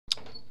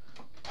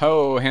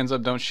Ho, hands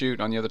up, don't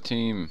shoot on the other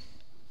team.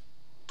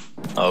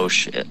 Oh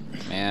shit.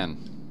 Man.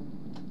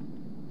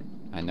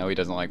 I know he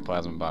doesn't like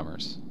plasma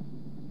bombers.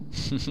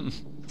 I'm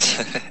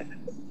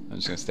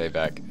just gonna stay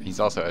back. He's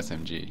also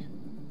SMG.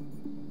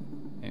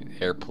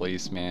 Air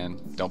police, man.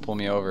 Don't pull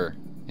me over.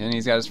 And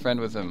he's got his friend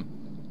with him.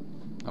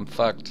 I'm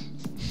fucked.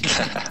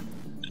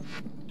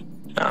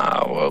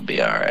 Nah, we'll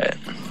be alright.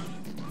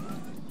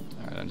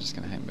 Alright, I'm just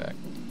gonna hang back.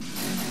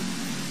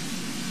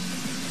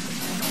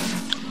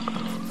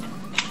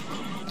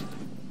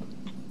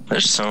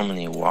 There's so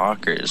many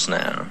walkers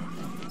now.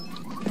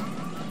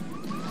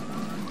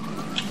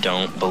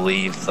 Don't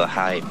believe the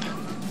hype.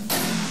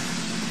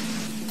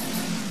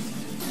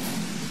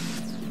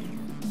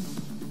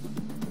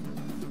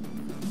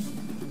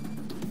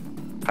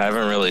 I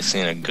haven't really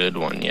seen a good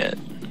one yet.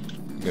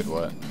 Good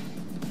what?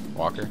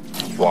 Walker?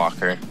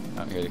 Walker.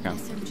 Oh, here they come.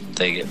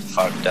 They get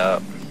fucked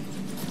up.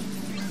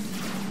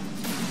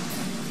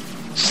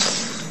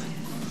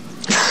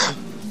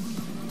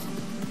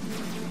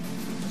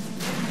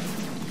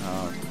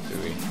 Oh, do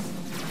we?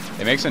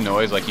 It makes a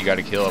noise like you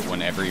gotta kill it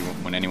when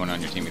anyone on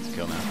your team gets a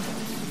kill now.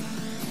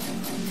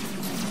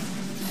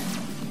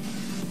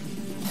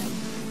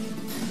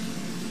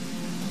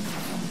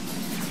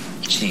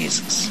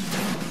 Jesus.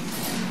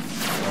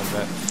 What was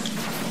that?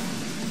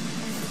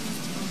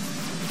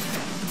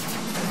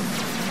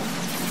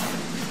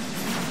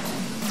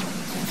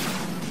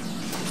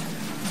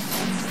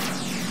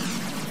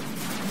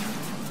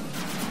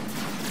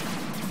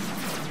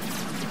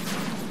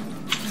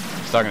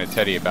 I was talking to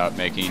Teddy about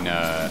making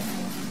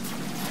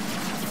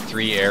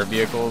 3 air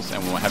vehicles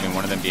and having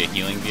one of them be a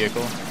healing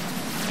vehicle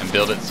and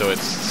build it so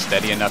it's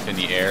steady enough in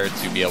the air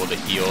to be able to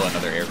heal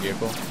another air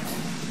vehicle. I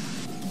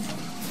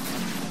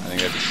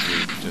think that'd be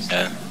sweet. Just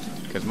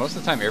because most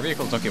of the time air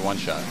vehicles don't get one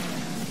shot.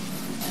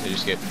 They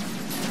just get,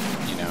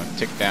 you know,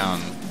 ticked down.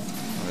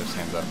 Oh, there's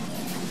hands up.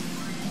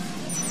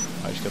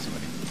 Oh, I just killed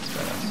somebody. That's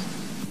badass.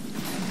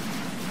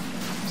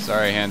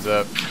 Sorry, hands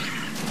up.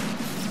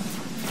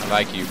 I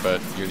like you,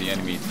 but you're the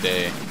enemy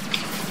today.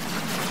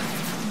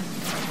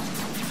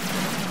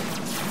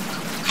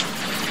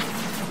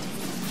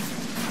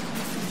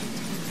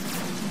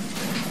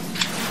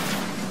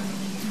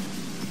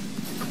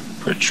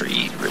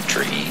 Retreat,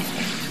 retreat.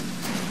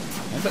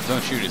 Hands up,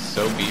 don't shoot is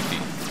so beefy.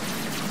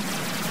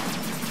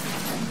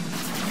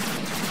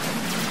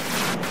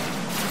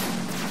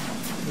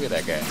 Look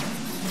at that guy.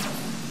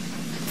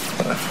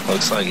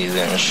 Looks like he's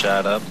getting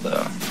shot up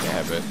though.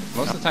 Yeah, but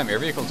most of the time air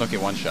vehicles don't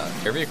get one shot.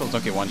 Air vehicles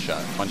don't get one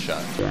shot.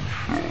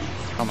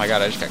 Oh my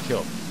god, I just got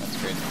killed. That's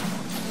crazy.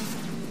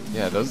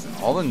 Yeah,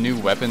 all the new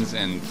weapons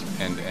and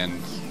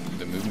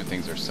the movement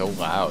things are so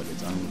loud.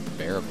 It's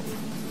unbearable.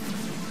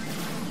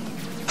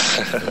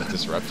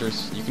 Those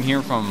disruptors, you can hear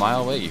them from a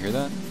mile away. You hear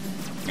that?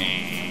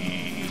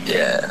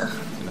 Yeah.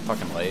 In the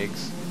fucking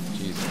legs.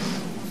 Jesus.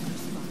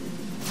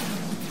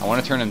 I want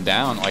to turn them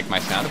down, like my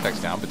sound effects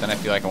down, but then I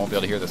feel like I won't be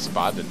able to hear the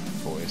spotted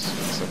voice.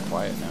 It's so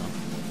quiet now.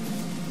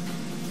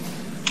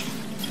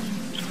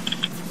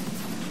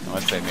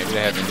 Unless maybe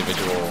they have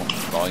individual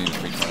volumes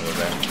for each one of those.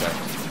 I haven't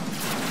checked.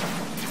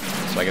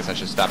 So I guess I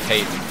should stop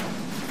hating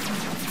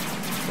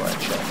before I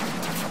check.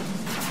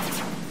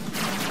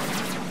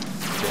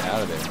 Get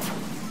out of there.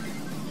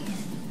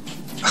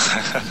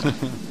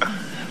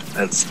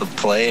 That's the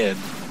plan.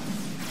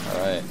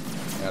 Alright,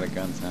 I got a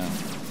guns now.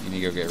 You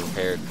need to go get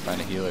repaired and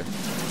find a healer.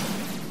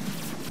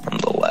 I'm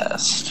the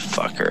last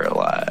fucker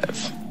alive.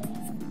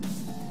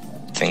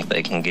 Think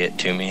they can get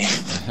to me?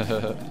 I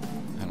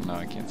don't know,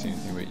 I can't see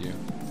anything but you.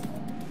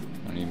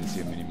 I don't even see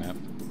a mini-map.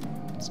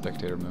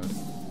 Spectator mode.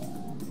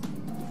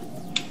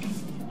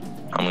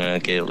 I'm gonna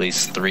get at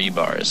least 3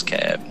 bars,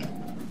 Cap.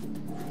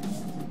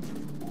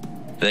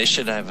 They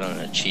should have an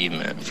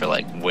achievement for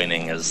like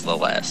winning as the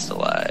last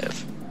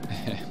alive.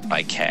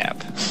 By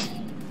Cap.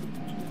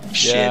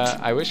 Shit. Yeah,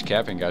 I wish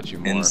capping got you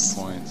more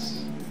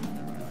points.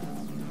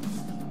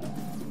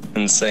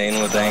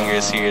 Insane with anger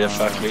is here to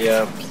fuck me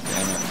up.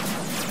 Damn it.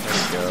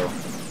 There we go.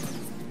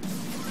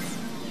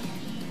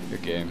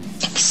 Good game.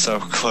 So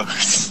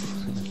close.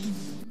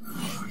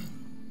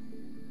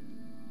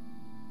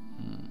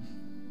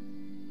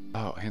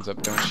 Oh, hands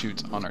up, don't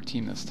shoot on our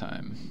team this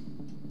time.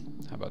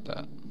 How about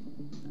that?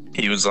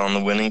 He was on the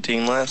winning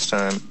team last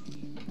time.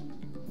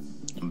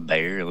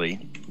 Barely.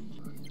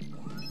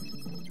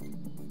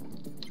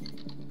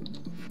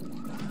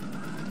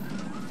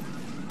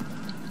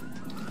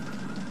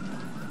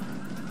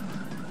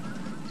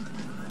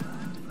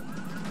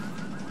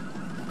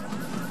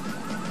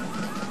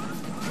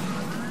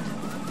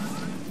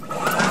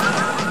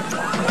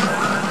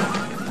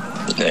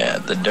 Yeah,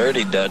 the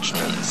Dirty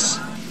Dutchman's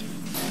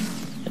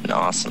an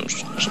awesome.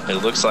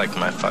 It looks like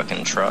my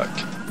fucking truck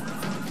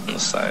on the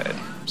side.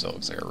 So it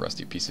looks like a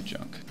rusty piece of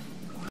junk.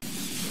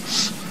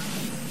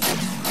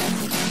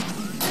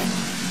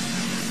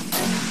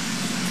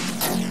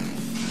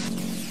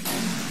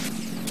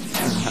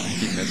 I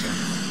keep missing.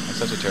 I'm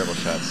such a terrible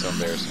shot, it's so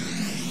embarrassing.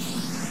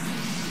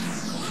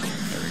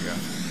 There we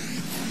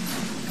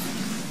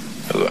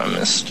go. Ooh, I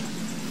missed.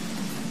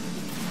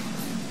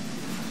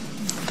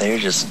 They're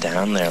just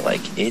down there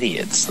like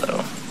idiots,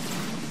 though.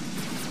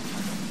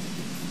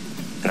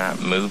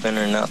 Not moving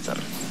or nothing.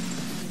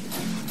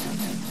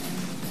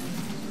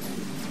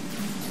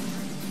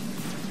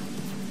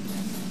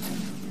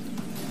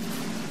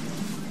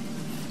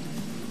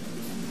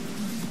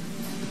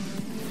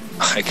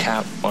 I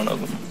got one of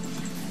them.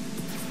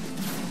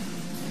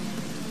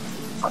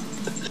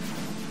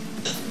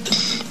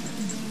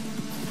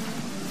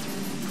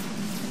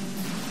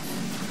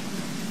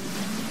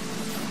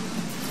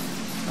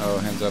 Oh,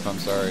 hands up, I'm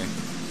sorry.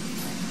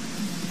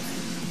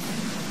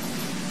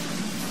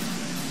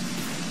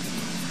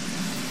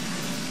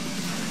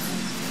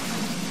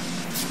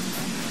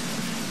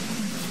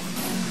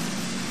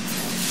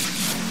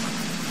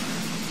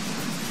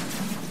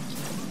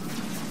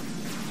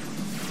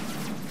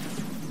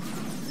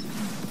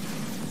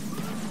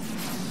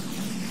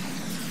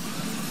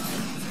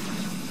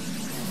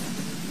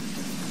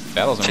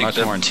 Battles are much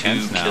more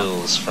intense now. 2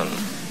 kills from...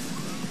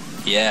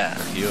 Yeah.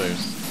 For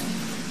healers.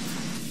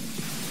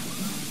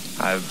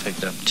 I've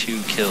picked up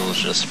 2 kills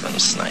just from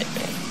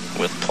sniping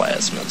with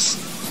plasmas.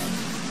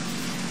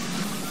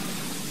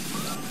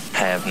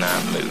 Have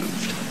not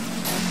moved.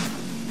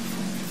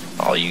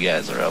 All you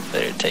guys are up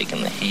there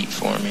taking the heat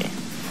for me.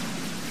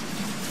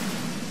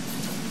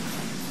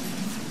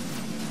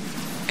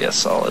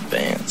 Guess I'll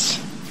advance.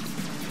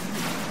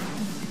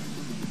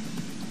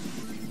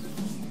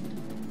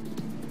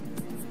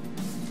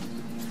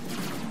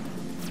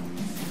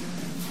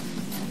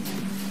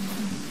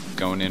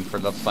 Going in for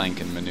the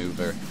flanking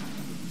maneuver.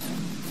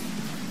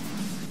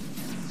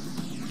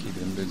 Keep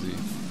them busy.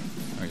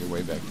 Oh, you're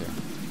way back there.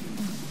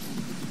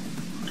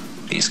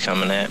 He's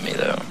coming at me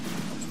though.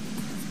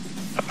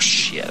 Oh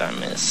shit, I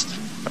missed.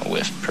 I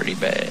whiffed pretty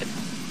bad.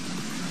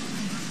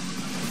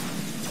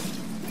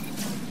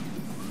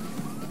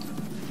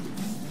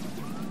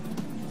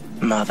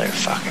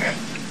 Motherfucker.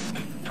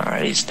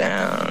 Alright, he's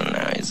down.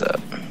 Now he's up.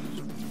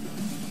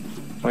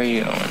 Where are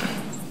you going?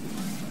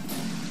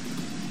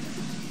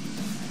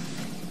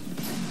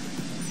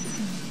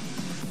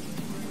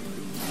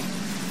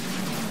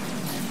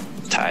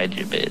 Tied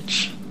you,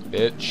 bitch.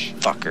 Bitch.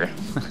 Fucker.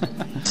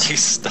 You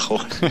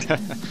stole it.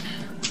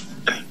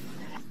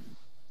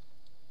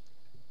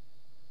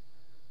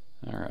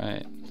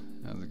 Alright.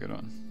 That was a good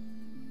one.